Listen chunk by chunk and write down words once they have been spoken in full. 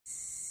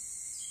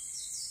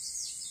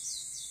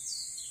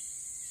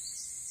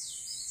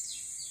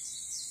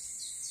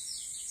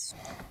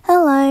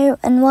Hello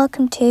and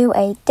welcome to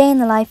a day in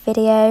the life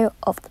video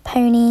of the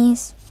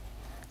ponies.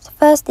 So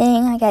first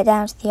thing, I get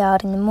down to the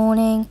yard in the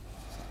morning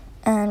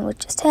and we're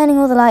just turning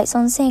all the lights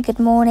on, saying good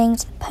morning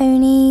to the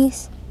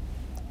ponies.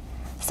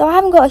 So I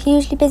haven't got a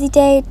hugely busy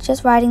day,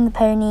 just riding the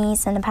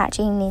ponies, and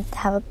Apache needs to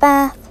have a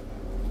bath.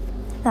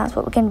 That's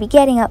what we're going to be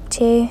getting up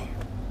to.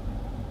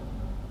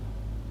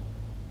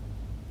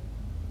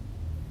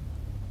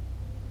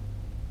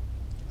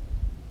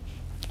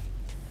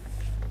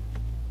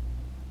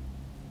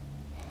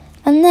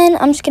 And then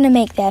I'm just going to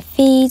make their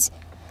feeds.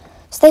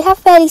 So they have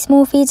fairly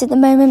small feeds at the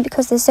moment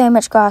because there's so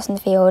much grass in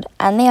the field,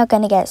 and they are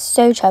going to get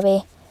so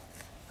chubby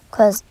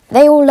because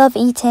they all love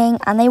eating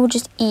and they will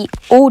just eat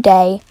all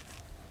day.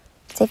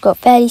 So they've got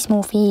fairly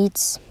small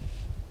feeds.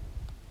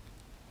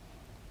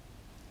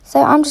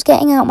 So I'm just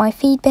getting out my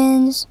feed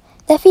bins.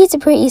 Their feeds are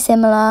pretty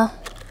similar.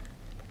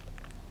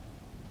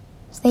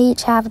 So they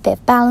each have a bit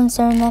of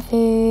balancer in their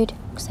food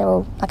because they're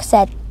all, like I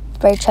said,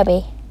 very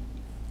chubby.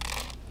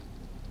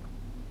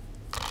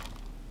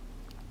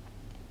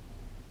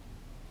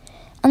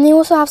 And they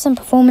also have some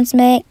performance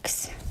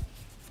mix.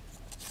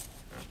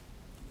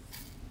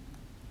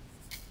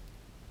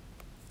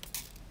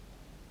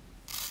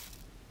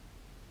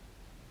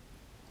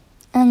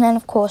 And then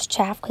of course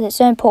chaff, because it's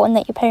so important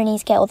that your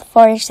ponies get all the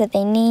forage that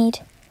they need.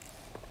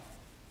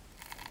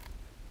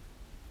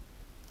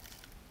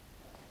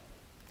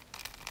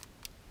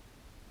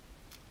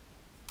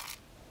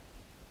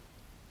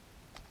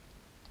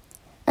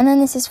 And then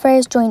this is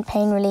Freya's joint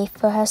pain relief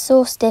for her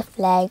sore stiff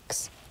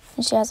legs.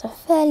 And she has a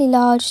fairly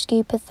large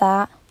scoop of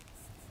that,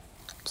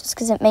 just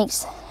because it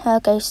makes her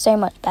go so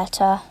much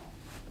better.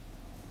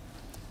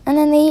 And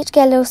then they each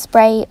get a little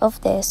spray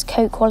of this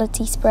coat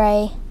quality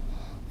spray.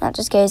 That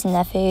just goes in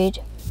their food.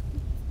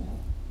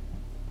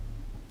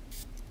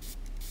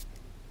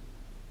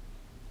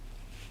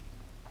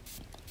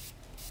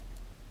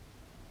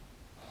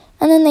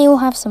 And then they all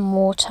have some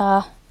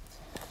water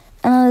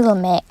and a little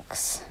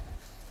mix.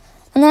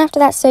 And then after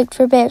that's soaked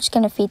for a bit, we're just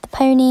going to feed the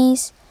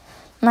ponies.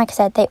 And like I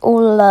said, they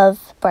all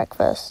love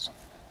breakfast.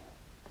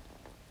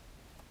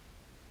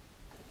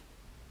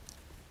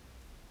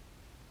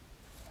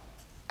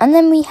 And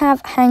then we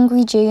have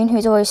Hangry June,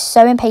 who's always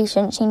so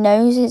impatient. She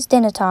knows it's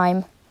dinner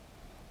time.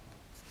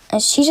 And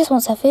she just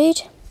wants her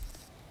food.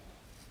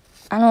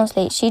 And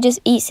honestly, she just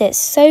eats it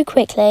so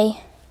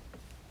quickly.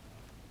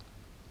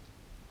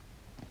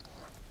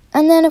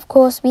 And then, of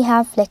course, we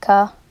have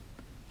Flicker.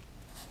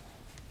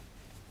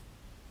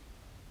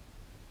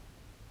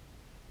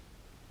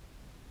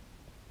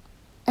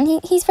 And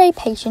he's very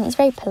patient, he's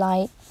very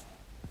polite.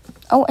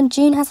 Oh, and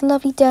June has a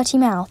lovely dirty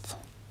mouth.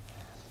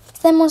 So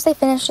then once they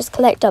finish, just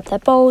collect up their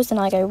bowls and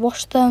I go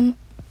wash them.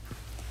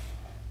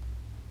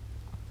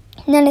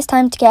 And then it's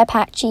time to get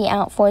Apache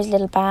out for his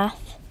little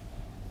bath.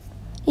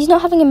 He's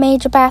not having a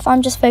major bath,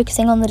 I'm just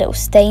focusing on the little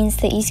stains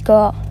that he's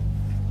got.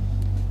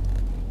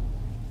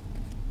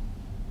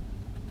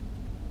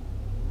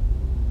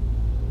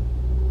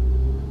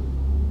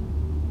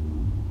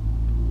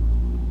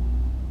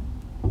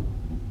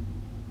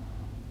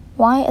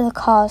 Why are the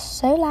cars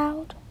so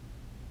loud?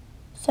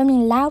 So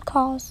many loud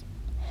cars.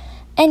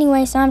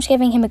 Anyway, so I'm just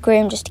giving him a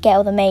groom just to get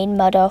all the main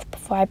mud off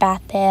before I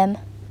bath him.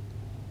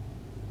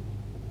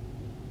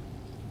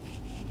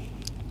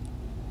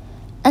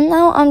 And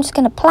now I'm just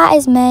going to plait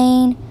his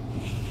mane.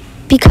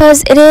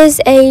 Because it is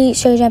a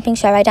show jumping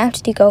show, I don't have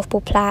to do golf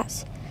ball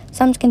plaits.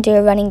 So I'm just going to do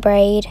a running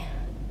braid.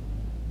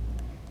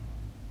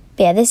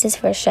 But yeah, this is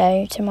for a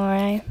show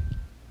tomorrow.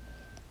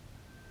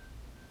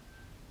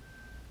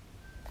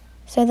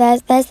 So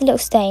there's the little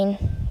stain.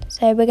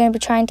 So we're going to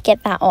be trying to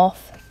get that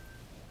off.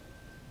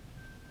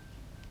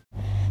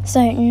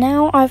 So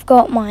now I've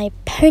got my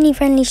pony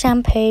friendly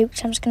shampoo,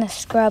 which I'm just going to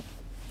scrub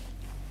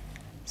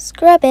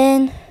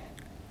in.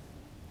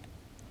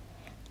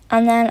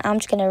 And then I'm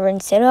just going to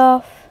rinse it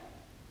off.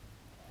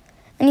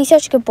 And he's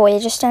such a good boy, he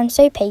just stands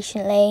so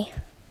patiently.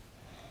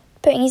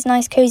 Putting his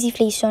nice cozy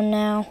fleece on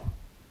now.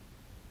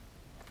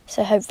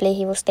 So hopefully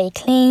he will stay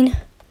clean.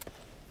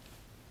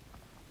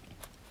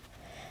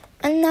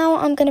 And now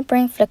I'm going to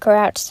bring Flicker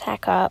out to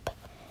tack up.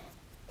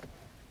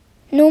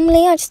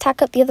 Normally I just tack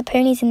up the other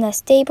ponies in their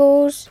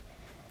stables,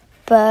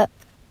 but,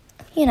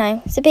 you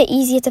know, it's a bit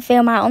easier to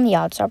film out on the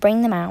yard, so I'll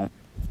bring them out.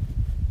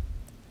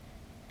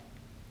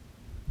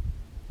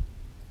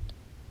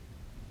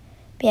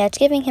 But yeah, just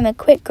giving him a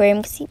quick groom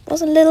because he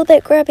was a little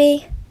bit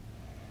grubby,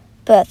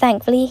 but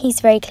thankfully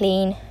he's very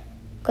clean,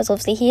 because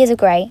obviously he is a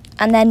grey,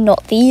 and they're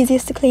not the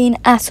easiest to clean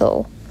at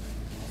all.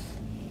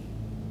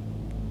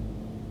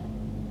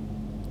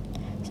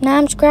 Now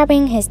I'm just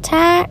grabbing his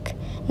tack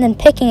and then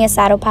picking his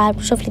saddle pad,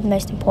 which is obviously the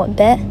most important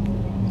bit.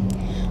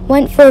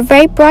 Went for a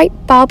very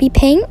bright Barbie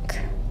pink.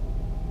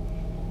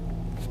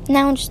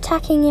 Now I'm just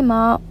tacking him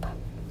up.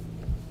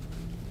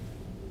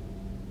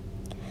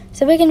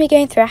 So we're going to be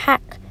going through a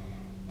hack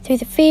through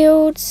the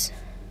fields.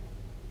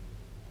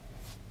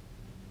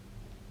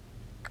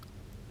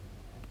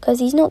 Because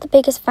he's not the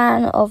biggest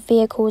fan of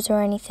vehicles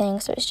or anything,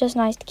 so it's just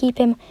nice to keep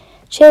him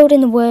chilled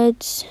in the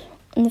woods,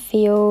 in the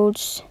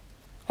fields,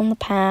 on the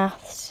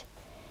paths.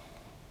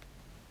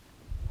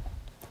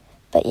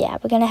 But yeah,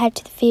 we're going to head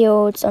to the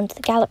fields, onto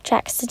the gallop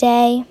tracks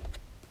today,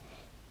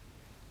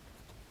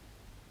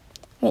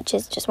 which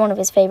is just one of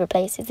his favourite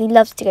places. He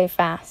loves to go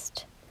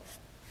fast.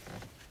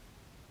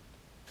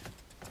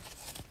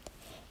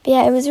 But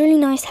yeah, it was a really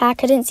nice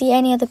hack. I didn't see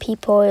any other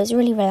people. It was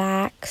really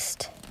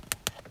relaxed.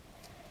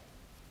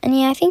 And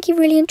yeah, I think he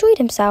really enjoyed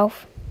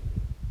himself.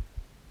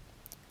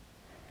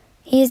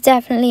 He is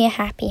definitely a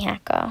happy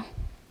hacker,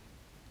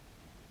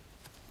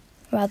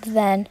 rather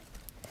than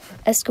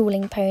a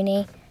schooling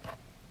pony.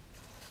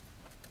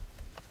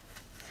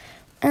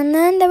 And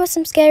then there were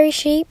some scary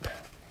sheep.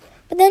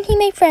 But then he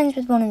made friends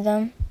with one of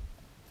them.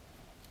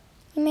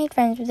 He made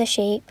friends with the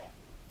sheep.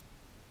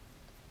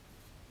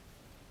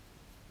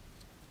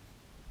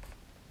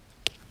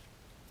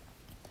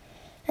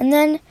 And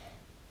then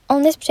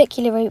on this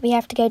particular route, we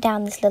have to go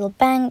down this little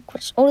bank,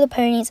 which all the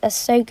ponies are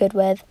so good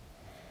with.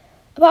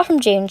 Apart from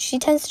June, she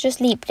tends to just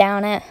leap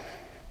down it.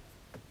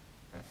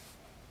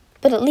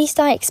 But at least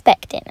I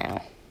expect it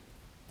now.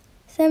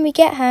 So then we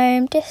get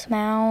home,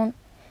 dismount.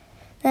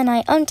 Then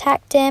I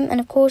untacked him, and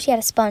of course he had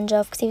a sponge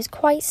off because he was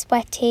quite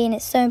sweaty, and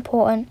it's so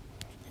important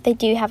that they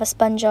do have a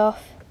sponge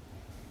off.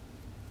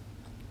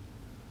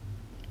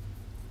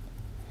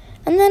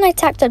 And then I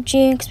tacked up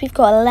June because we've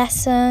got a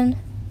lesson.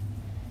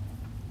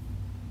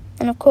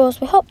 And of course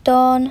we hopped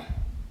on.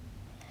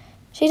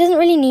 She doesn't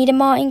really need a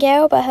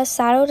martingale, but her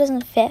saddle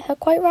doesn't fit her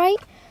quite right.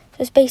 So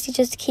it's basically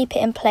just to keep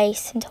it in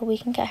place until we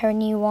can get her a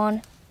new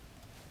one.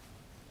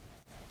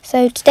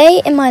 So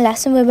today in my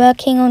lesson we're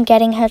working on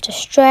getting her to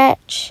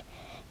stretch,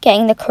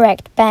 getting the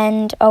correct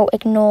bend. Oh,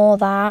 ignore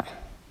that.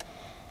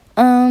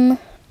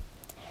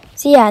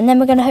 So yeah, and then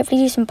we're going to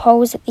hopefully do some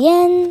poles at the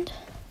end.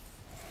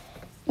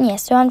 And yeah,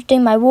 so I'm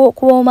doing my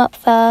walk warm up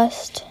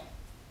first,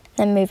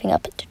 then moving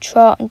up to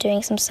trot and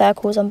doing some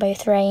circles on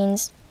both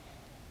reins.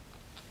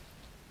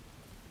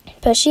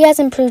 But she has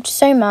improved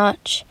so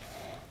much,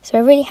 so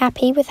we're really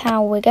happy with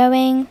how we're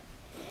going,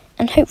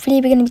 and hopefully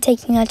we're going to be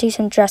taking her to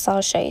some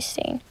dressage shows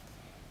soon.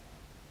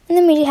 And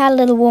then we had a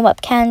little warm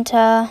up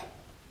canter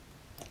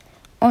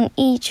on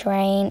each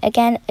rein.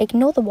 Again,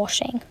 ignore the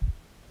washing.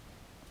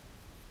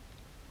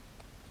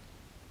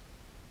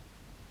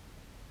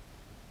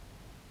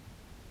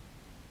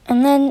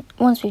 And then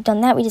once we've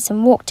done that, we did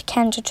some walk to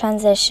canter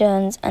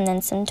transitions and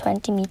then some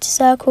 20-meter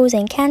circles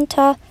in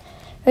canter,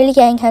 really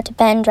getting her to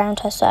bend round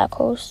her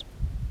circles.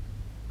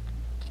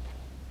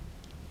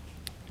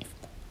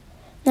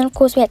 Then of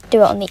course we had to do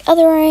it on the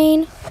other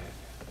rein.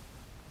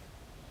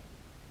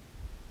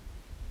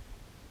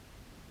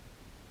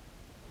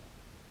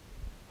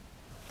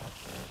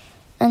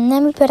 And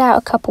then we put out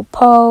a couple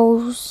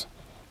poles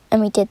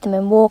and we did them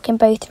in walk in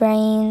both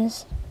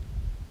reins.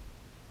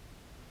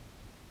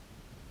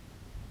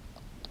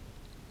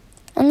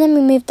 And then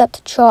we moved up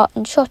to trot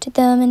and trotted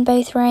them in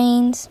both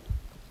reins.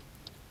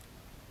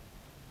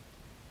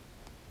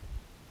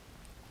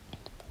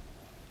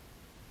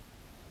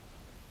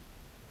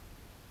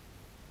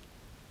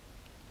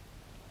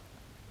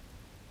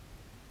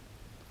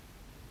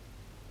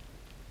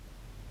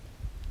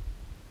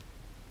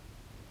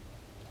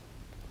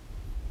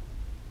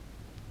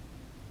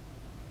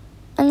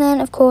 And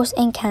then of course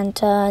in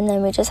canter, and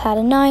then we just had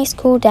a nice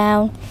cool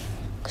down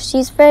because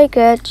she's very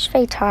good, she's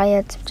very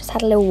tired, so we just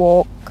had a little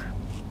walk.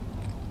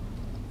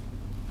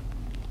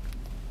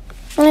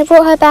 When I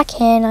brought her back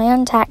in, I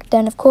untacked her,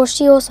 and of course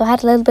she also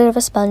had a little bit of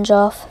a sponge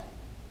off.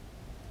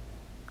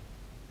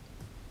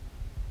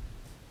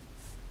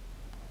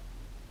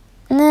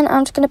 And then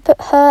I'm just going to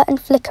put her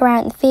and Flicker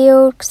out in the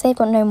field because they've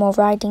got no more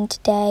riding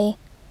today.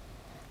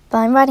 But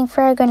I'm riding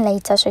Ferragon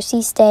later, so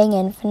she's staying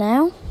in for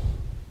now.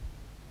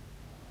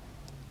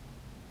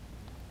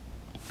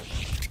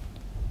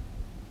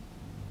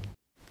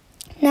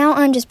 Now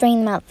I'm just bringing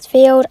them out the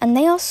field, and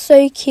they are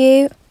so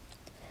cute.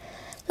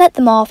 Let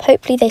them off,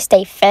 hopefully they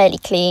stay fairly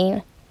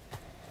clean.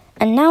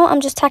 And now I'm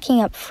just tacking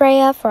up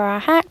Freya for our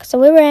hack, so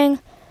we're wearing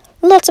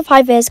lots of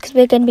high vis because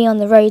we're going to be on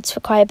the roads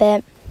for quite a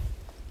bit.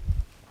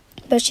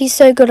 But she's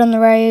so good on the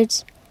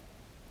roads.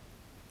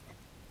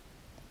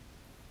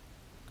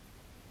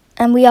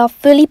 And we are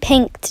fully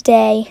pink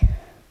today.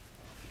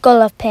 Gotta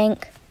love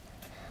pink.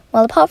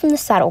 Well, apart from the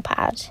saddle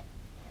pad.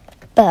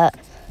 But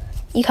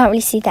you can't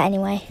really see that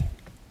anyway.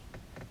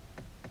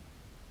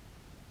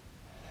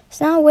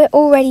 So now we're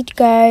all ready to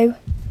go.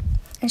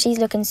 And she's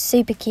looking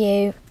super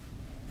cute.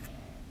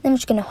 Then we're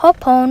just going to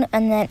hop on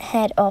and then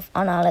head off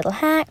on our little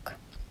hack.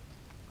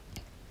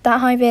 That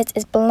high vis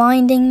is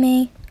blinding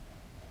me.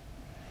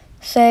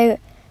 So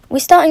we're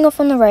starting off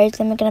on the road,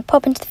 then we're going to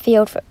pop into the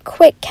field for a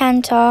quick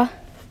canter.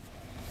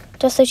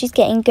 Just so she's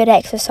getting good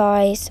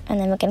exercise. And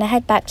then we're going to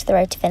head back to the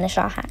road to finish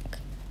our hack.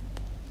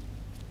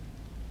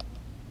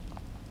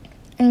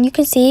 And you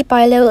can see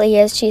by her little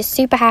ears, she is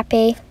super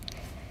happy.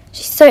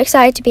 She's so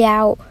excited to be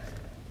out.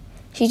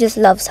 She just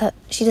loves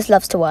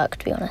to work,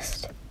 to be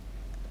honest.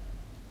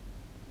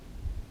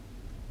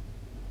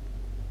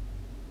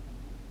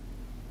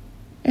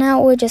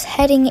 Now we're just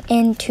heading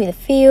into the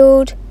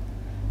field.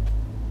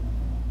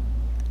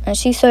 And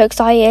she's so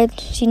excited.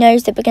 She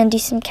knows that we're going to do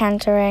some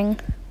cantering.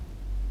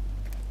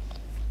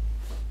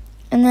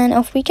 And then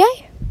off we go.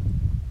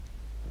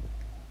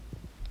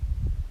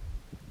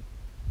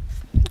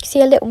 You can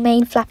see a little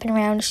mane flapping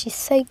around. She's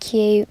so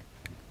cute.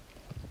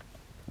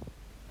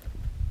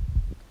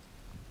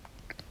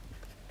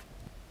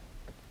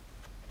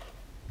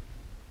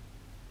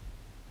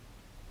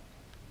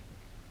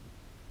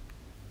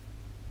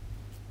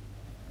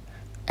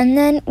 And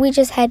then we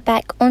just head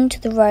back onto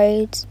the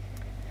roads.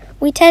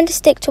 We tend to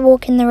stick to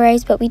walking the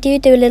roads, but we do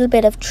a little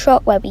bit of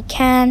trot where we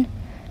can.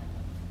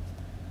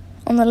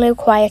 On the little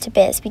quieter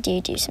bits, we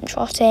do some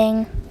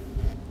trotting.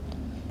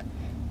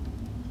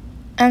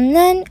 And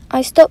then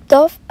I stopped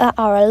off at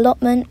our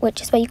allotment,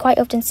 which is where you quite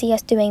often see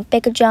us doing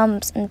bigger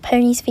jumps, and the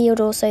ponies field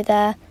also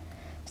there.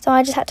 So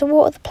I just had to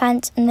water the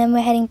plants, and then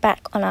we're heading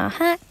back on our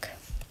hack.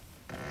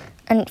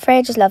 And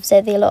Freya just loves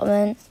it, the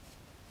allotment.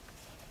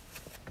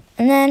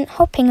 And then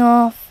hopping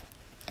off,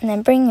 and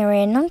then bringing her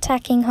in,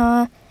 untacking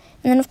her.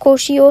 And then of course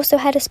she also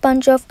had a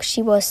sponge off because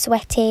she was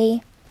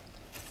sweaty.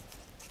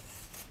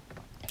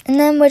 And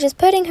then we're just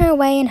putting her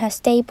away in her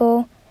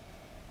stable.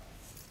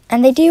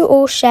 And they do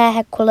all share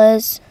head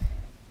collars.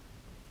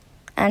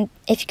 And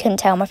if you couldn't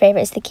tell, my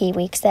favourite is the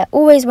Kiwi because they're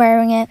always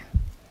wearing it.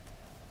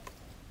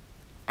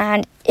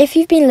 And if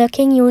you've been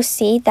looking, you will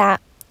see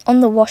that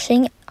on the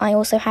washing, I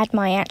also had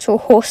my actual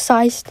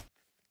horse-sized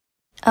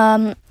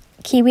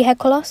Kiwi head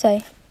collar.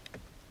 So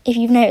if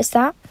you've noticed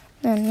that,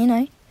 then you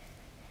know.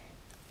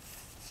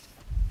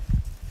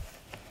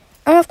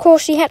 And of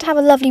course, she had to have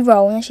a lovely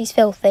roll, and she's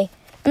filthy.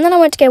 And then I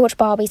went to go watch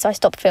Barbie, so I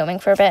stopped filming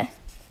for a bit.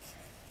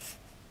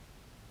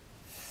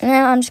 And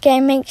now I'm just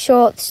going to make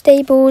sure the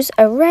stables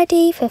are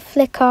ready for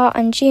Flicker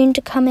and June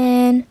to come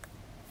in.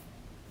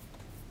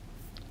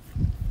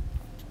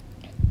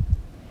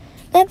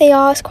 There they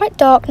are. It's quite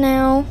dark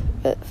now,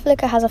 but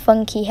Flicker has a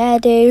funky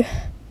hairdo.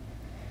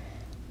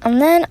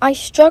 And then I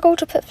struggled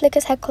to put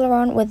Flicker's head collar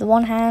on with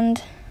one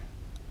hand.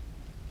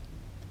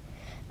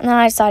 And then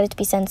I decided to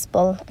be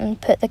sensible and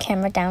put the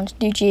camera down to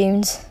do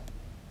June's.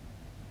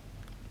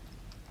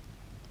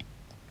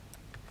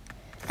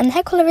 And the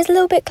head collar is a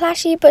little bit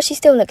clashy, but she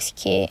still looks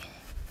cute.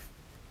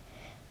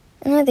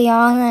 And there they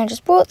are, and then I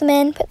just brought them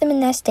in, put them in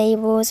their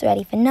stables,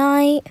 ready for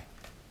night.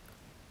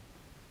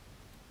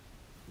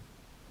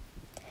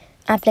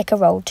 And Flicker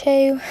rolled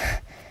too.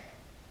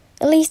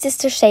 At least it's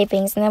just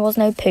shavings and there was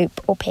no poop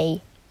or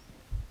pee,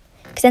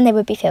 because then they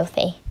would be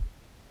filthy.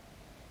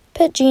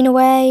 Put June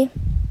away.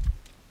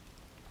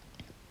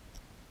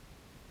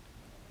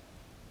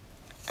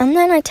 And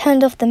then I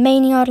turned off the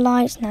main yard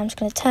lights. Now I'm just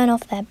going to turn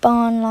off their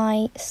barn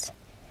lights.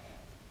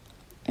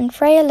 And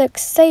Freya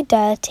looks so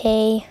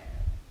dirty.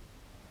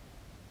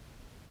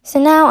 So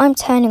now I'm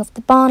turning off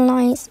the barn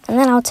lights. And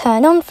then I'll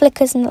turn on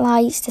Flicker's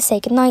lights to say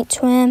goodnight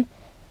to him.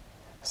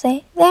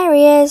 So there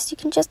he is. You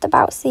can just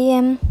about see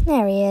him.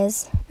 There he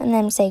is. And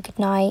then say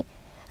goodnight.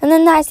 And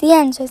then that is the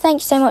end. So thank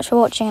you so much for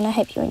watching, and I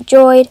hope you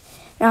enjoyed.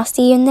 And I'll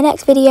see you in the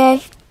next video.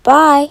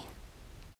 Bye.